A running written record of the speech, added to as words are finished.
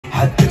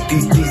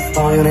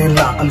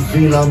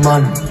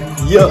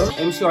Yeah.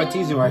 MC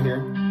Artisan right here.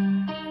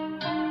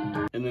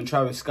 And then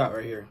Travis Scott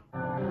right here.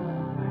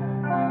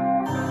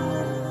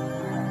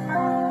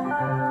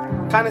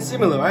 Kind of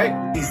similar, right?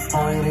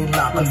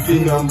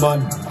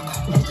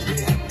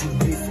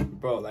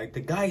 Bro, like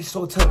the guy is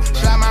so tough.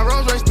 Slide my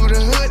Rolls Royce through the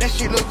hood, that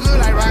shit look good,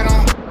 like right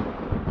on.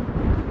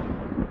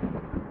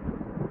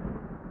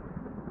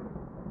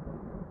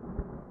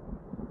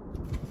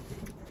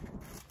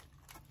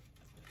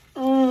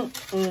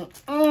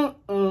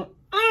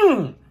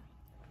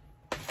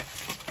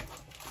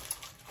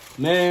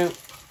 Man,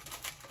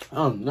 I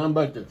don't know nothing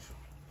about this.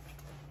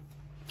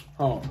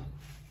 Hold on.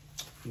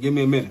 Give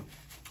me a minute.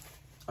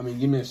 I mean,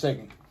 give me a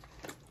second.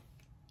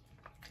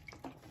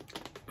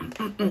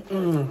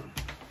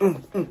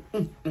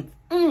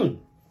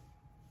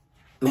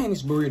 Man,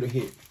 this burrito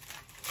hit.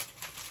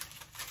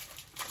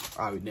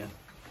 All right, now.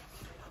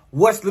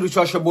 What's little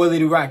church, your boy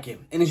Lady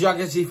Rockin'? And as y'all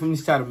can see from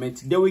this title, man,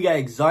 today we got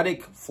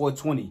Exotic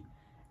 420.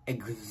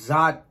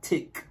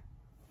 Exotic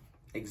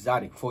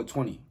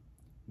 420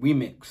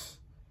 remix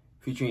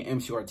featuring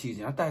MC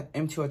Artisan. I thought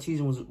MC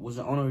Artisan was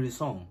the owner of this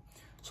song.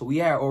 So we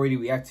had already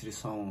reacted to this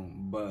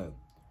song, but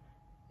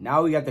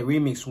now we got the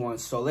remix one.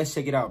 So let's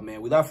check it out,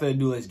 man. Without further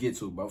ado, let's get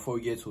to it. But before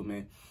we get to it,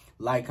 man,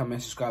 like,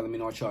 comment, subscribe. Let me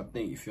know what y'all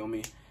think, you feel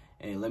me?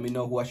 And let me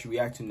know who I should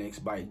react to next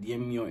by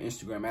DMing me on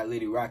Instagram at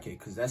Lady Rocket,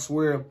 because that's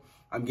where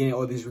I'm getting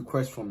all these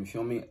requests from, you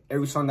feel me?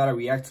 Every song that I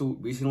react to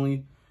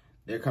recently,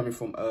 they're coming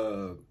from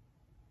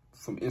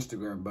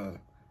Instagram.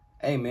 But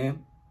hey,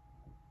 man,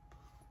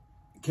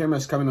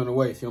 camera's coming on the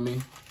way, feel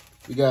me?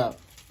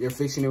 We're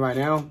fixing it right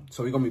now,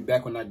 so we're gonna be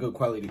back on that good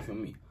quality, feel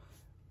me?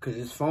 Cause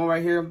this phone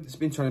right here, it's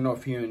been turning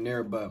off here and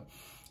there, but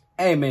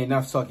hey, man,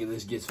 enough talking,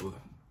 let's get to it.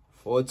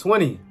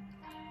 420.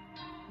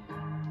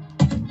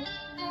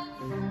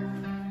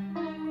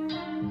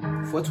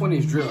 420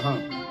 is drill, huh?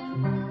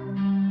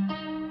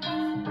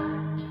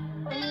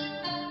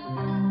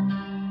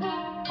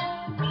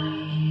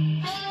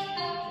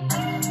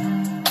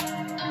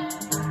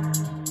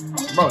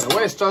 Bro, the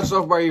way it starts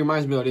off right here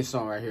reminds me of this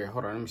song right here.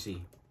 Hold on, let me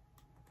see.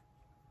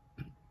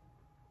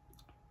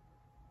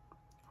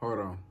 Hold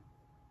on.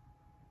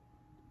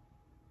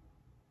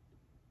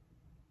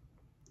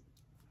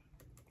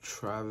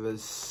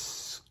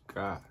 Travis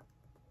Scott.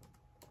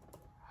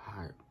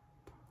 Hype.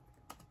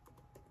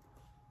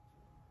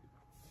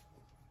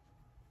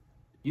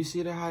 You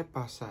see the hype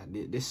outside?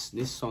 This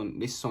song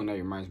that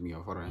reminds me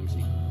of. Hold on, let me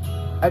see.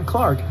 At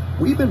Clark,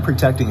 we've been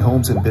protecting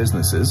homes and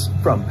businesses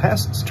from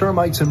pests,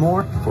 termites, and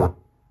more for...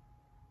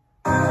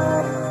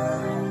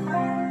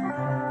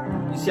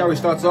 You see how it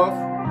starts off?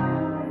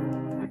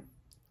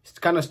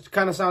 It kind of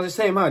sounds the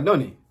same, huh?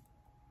 Don't it?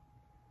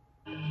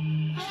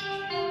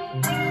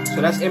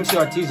 So that's MC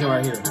Artisan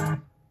right here.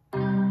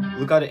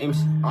 Look at the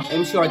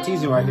MC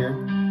Artisan right here.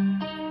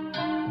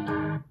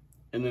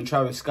 And then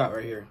Travis Scott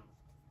right here.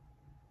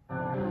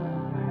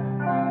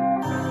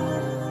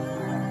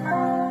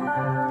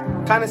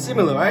 Kind of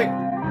similar, right?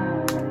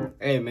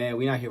 Hey, man,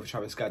 we not here for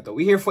Travis Scott, though.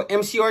 We here for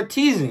MC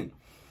Artisan.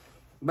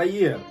 But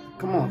yeah,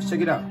 come on, check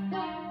it out.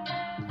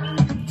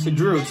 It's a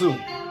drill, too.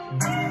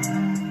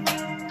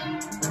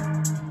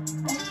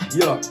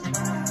 Yeah.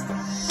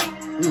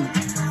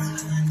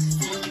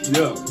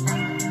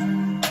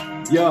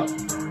 Yeah.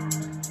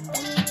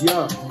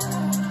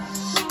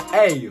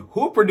 Hey,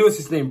 who produced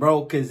this thing,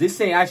 bro? Because this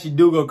thing actually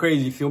do go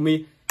crazy, feel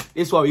me?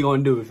 This is what we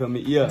gonna do, you feel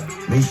me? Yeah.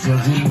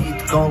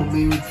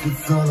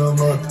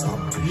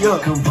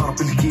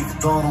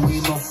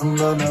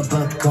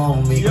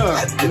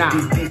 Nah.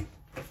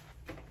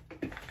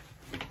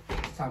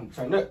 It's time to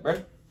turn up,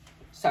 bro.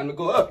 It's time to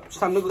go up. It's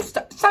time to go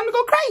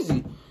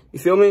crazy. You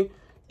feel me?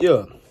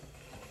 Yeah.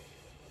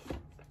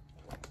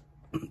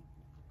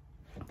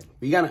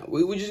 We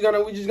just gonna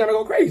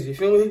go crazy, you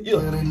feel me? Yeah.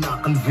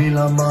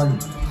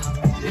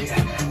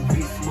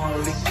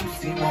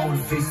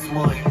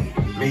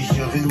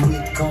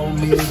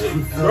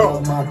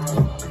 Bro.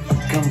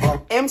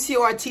 MC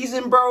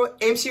Artisan, bro.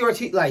 MC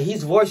Artisan, like,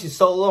 his voice is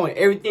so low and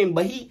everything,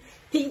 but he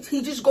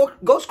just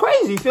goes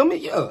crazy, you feel me?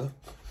 Yeah.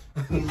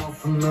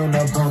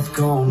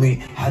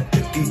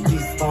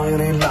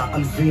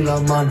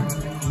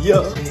 Yeah.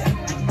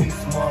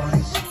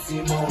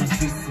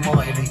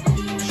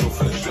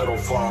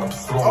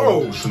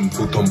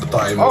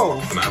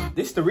 Oh,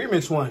 this is the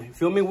remix one.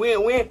 Feel me? We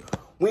ain't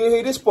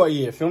hear this part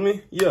yet. Feel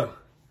me? Yeah.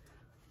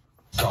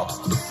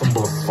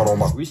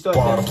 Restart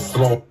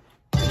that.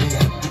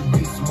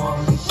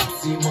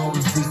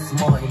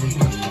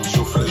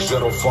 شوف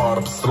الجرو فار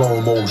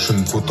بسلو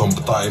موشن فوتهم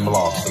بتايم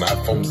لابس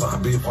نعرفهم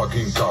صاحبي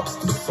فاكين كابس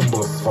بالصنبل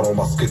الصفر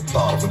وماسكي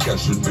الطار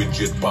مكانش البيت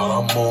جيت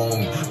بارامون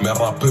من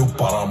رابي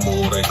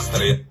وبارامور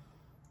اكستري.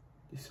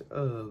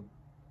 Hold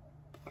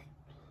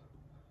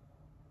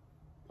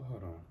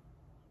on.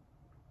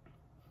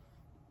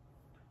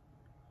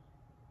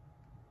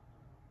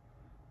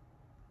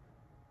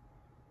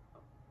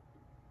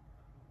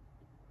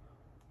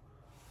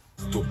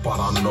 Tu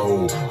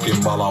parano, che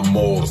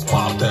malamor,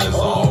 Spartans,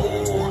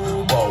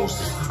 oh, boss.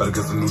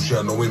 اركز انه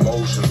شيء no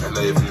emotion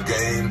هنا في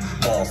الجيم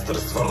مونستر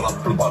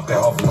تفرط بالباقي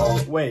هاف نو.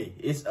 Wait,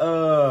 it's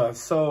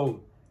so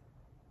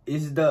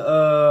is the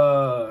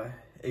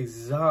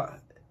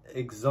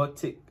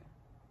exotic.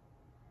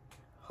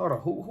 Hold on,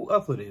 who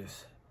uploaded this?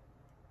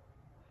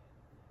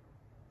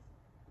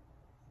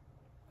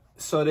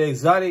 So the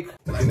exotic,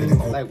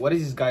 like what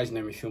is this guy's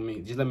name? Feel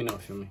me? Just let me know.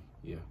 Feel me?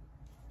 Yeah.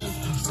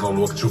 صار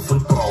الوقت شوف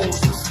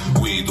البروسس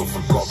ويدو في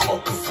البلوك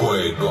هوك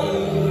فويجو.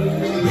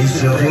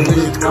 مش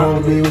غير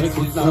تكوني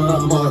وتفوتنا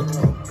مرة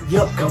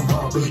يا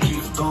كباب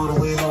كيف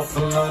دور وين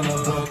وصلنا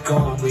انا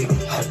كومي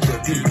حتى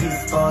تلقي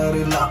ستاير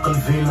العقل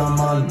فينا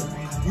مان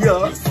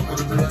يا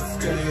الناس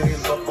كايرين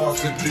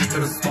طباسة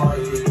ليتر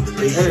ستايل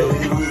مش غير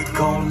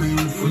تكوني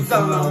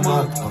وتفوتنا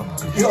مرة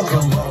يا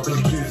كباب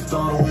كيف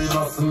دور وين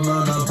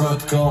وصلنا انا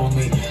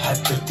كومي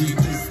حتى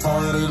تلقي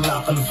ستاير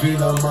العقل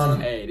فينا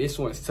مان. Hey, this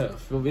one's tough.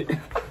 Feel me?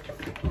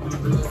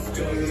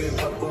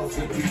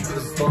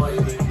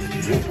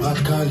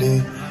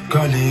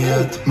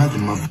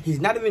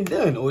 He's not even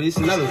done. Oh, this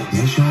is another one.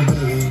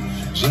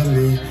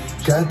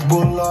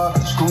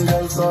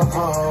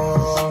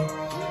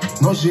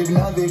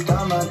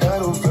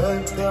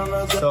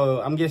 So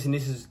I'm guessing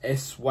this is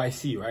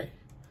SYC, right?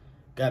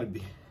 Gotta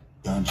be.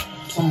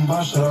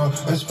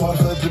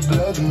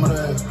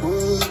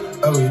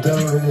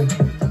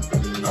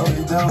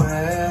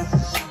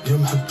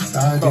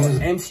 Bro,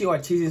 MC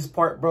Artisan's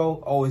part, bro,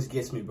 always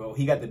gets me, bro.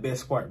 He got the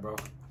best part, bro.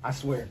 I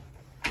swear.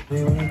 MC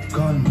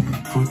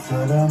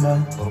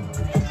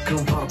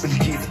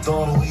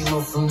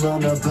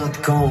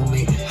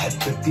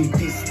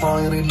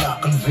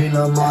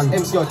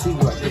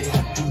Artisan right there.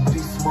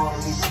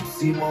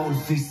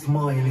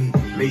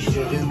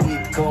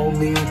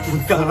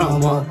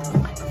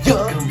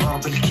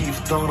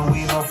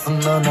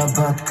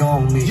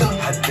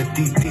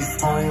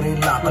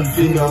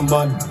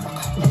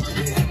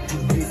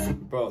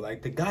 Bro,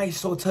 like the guy is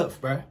so tough,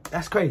 bro.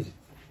 That's crazy.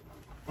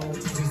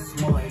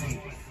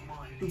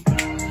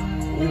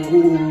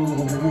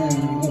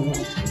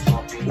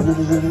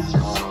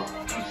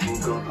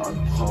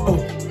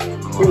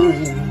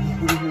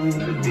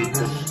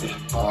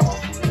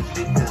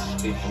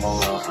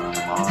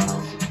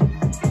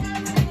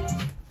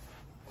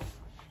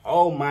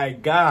 Oh my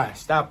gosh,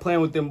 stop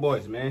playing with them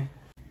boys, man.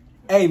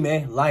 Hey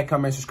man, like,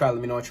 comment, subscribe,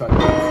 let me know what y'all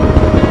doing.